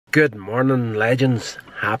Good morning, legends.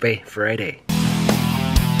 Happy Friday.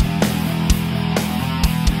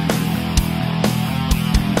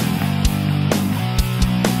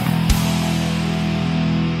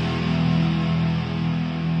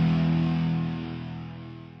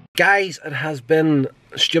 Guys, it has been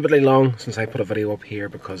stupidly long since I put a video up here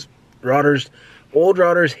because old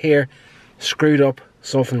Rodders here screwed up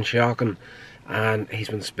something shocking, and he's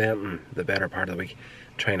been spending the better part of the week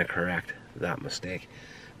trying to correct that mistake.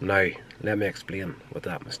 Now, let me explain what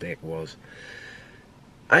that mistake was.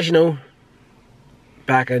 As you know,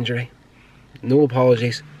 back injury. No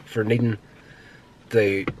apologies for needing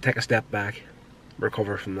to take a step back,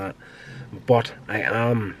 recover from that. But I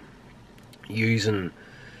am using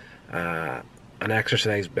an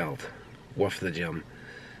exercise belt with the gym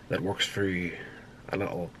that works through a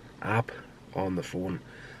little app on the phone.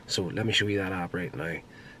 So let me show you that app right now,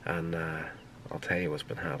 and I'll tell you what's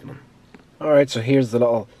been happening. Alright, so here's the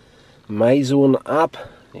little MyZone app.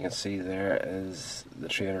 You can see there is the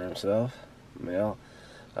trainer himself, Mel.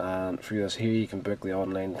 And through this here you can book the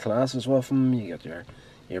online classes with him. You get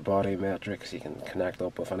your body metrics. You can connect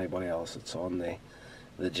up with anybody else that's on the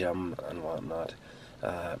gym and whatnot.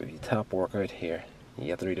 If you tap workout here, you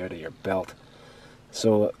get the readout of your belt.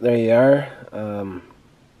 So there you are.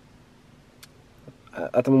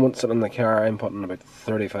 At the moment, sitting in the car, I'm putting about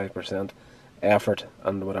 35% effort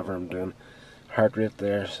into whatever I'm doing. Heart rate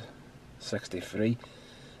there's 63,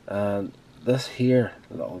 and this here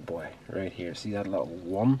little boy right here, see that little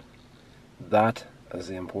 1? That is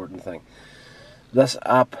the important thing. This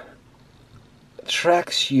app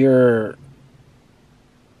tracks your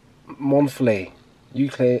monthly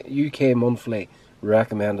UK monthly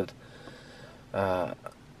recommended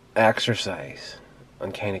exercise,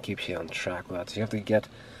 and kind of keeps you on track with that. So you have to get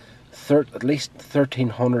at least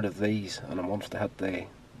 1,300 of these in a month to hit the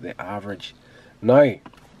average. Now,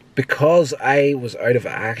 because I was out of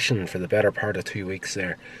action for the better part of 2 weeks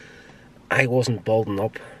there, I wasn't building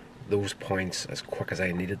up those points as quick as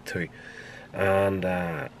I needed to, and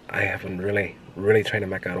I have been really trying to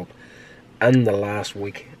make that up in the last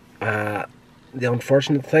week. The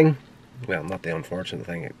unfortunate thing, well, not the unfortunate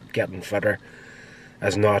thing, getting fitter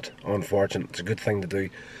is not unfortunate. It's a good thing to do,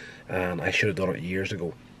 and I should have done it years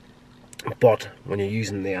ago. But when you're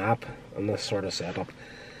using the app and this sort of setup,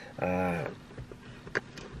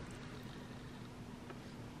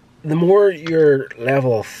 the more your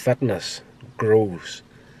level of fitness grows,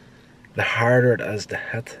 the harder it is to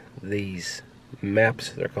hit these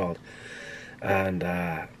MEPs, they're called. And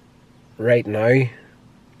right now,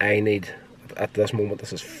 I need, at this moment,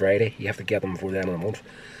 this is Friday, you have to get them before the end of the month,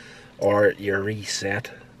 or you're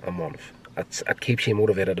reset a month. It keeps you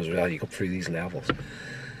motivated as well. You go through these levels.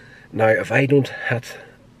 Now, if I don't hit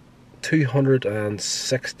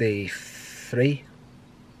 263,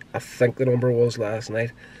 I think the number was last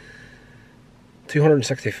night,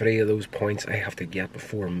 263 of those points I have to get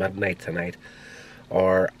before midnight tonight,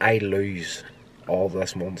 or I lose all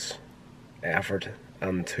this month's effort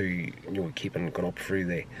into keeping going up through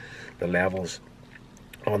the levels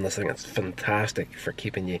on this thing. It's fantastic for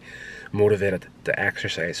keeping you motivated to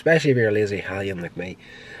exercise, especially if you're a lazy hellion like me.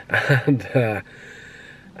 And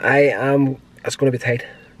it's going to be tight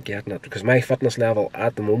getting it, because my fitness level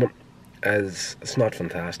at the moment it's not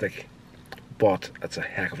fantastic, but it's a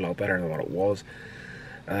heck of a lot better than what it was.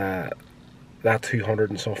 That 200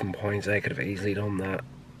 and something points, I could have easily done that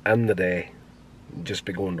in the day, just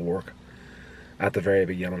be going to work at the very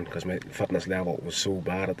beginning, because my fitness level was so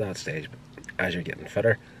bad at that stage. But as you're getting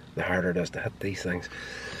fitter, the harder it is to hit these things.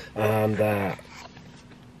 And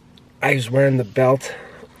I was wearing the belt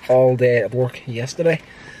all day at work yesterday,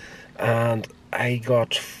 and I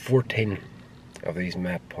got 14 of these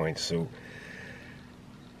MEP points. So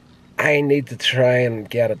I need to try and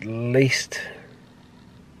get at least,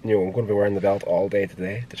 I'm going to be wearing the belt all day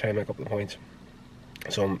today to try and make up the points.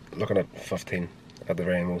 So I'm looking at 15 at the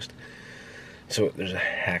very most. So there's a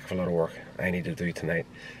heck of a lot of work I need to do tonight,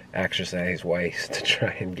 exercise-wise, to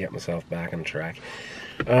try and get myself back on track.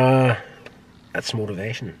 It's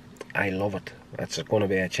motivation. I love it. It's going to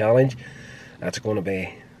be a challenge. It's going to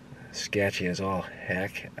be sketchy as all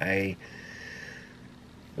heck.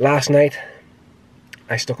 Last night,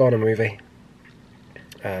 I stuck on a movie,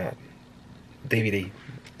 DVD,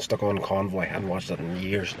 stuck on Convoy. I hadn't watched it in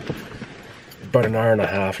years. About an hour and a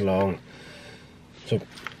half long. So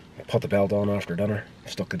I put the belt on after dinner,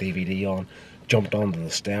 stuck the DVD on, jumped onto the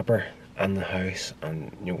stepper in the house, and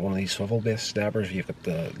one of these swivel based steppers, you've got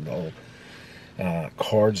the little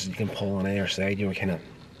cords you can pull on either side, kind of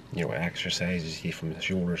exercises you from the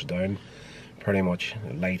shoulders down, pretty much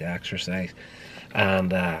light exercise.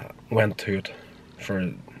 And went to it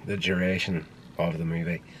for the duration of the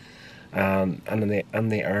movie, and in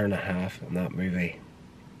the hour and a half in that movie,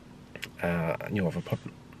 you know, if I put,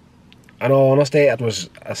 in all honesty, it was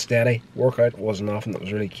a steady workout. It wasn't nothing that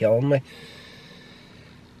was really killing me,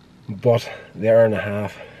 but the hour and a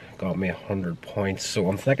half got me 100 points. So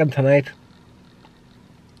I'm thinking tonight,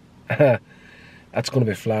 it's going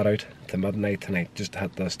to be flat out to midnight tonight just to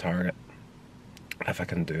hit this target. If I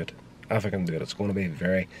can do it. If I can do it. It's going to be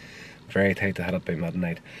very, very tight to hit it by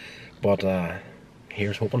midnight. But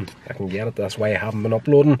here's hoping I can get it this way. I haven't been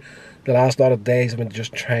uploading the last lot of days. I've been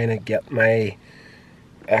just trying to get my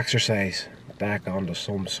exercise back onto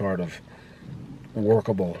some sort of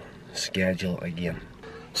workable schedule again.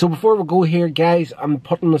 So before we go here, guys, I'm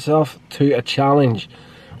putting myself to a challenge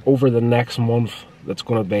over the next month. That's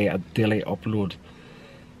going to be a daily upload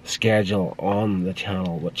schedule on the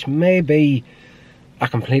channel, which may be a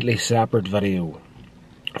completely separate video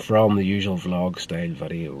from the usual vlog style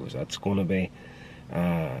videos. That's going to be,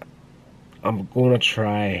 I'm going to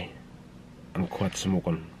try and quit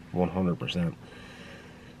smoking 100%.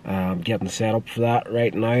 I'm getting set up for that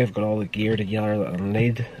right now. I've got all the gear together that I'll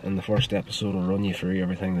need. In the first episode I'll run you through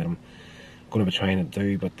everything that I'm going to be trying to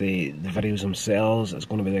do, but the videos themselves is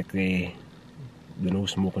going to be like the no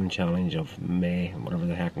smoking challenge of May, whatever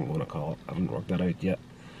the heck I'm going to call it. I haven't worked that out yet,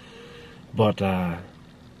 but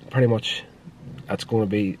pretty much that's going to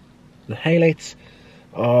be the highlights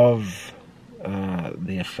of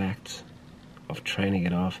the effects of trying to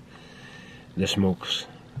get off the smokes,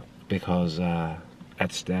 because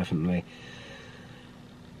it's definitely,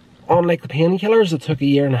 unlike the painkillers that took a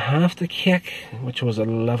year and a half to kick, which was a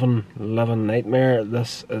living nightmare,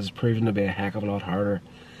 this is proven to be a heck of a lot harder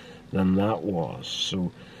than that was.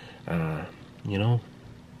 So you know,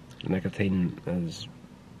 nicotine is,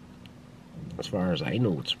 as far as I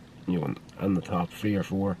know, it's, you know, in the top 3 or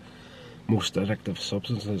 4 most addictive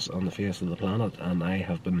substances on the face of the planet, and I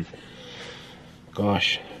have been,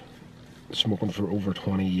 gosh, smoking for over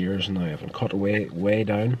 20 years now. I've been cut way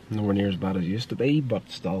down, nowhere near as bad as it used to be, but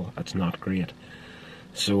still, it's not great.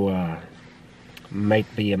 So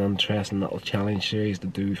might be an interesting little challenge series to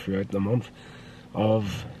do throughout the month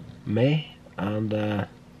of May, and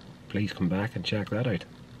please come back and check that out.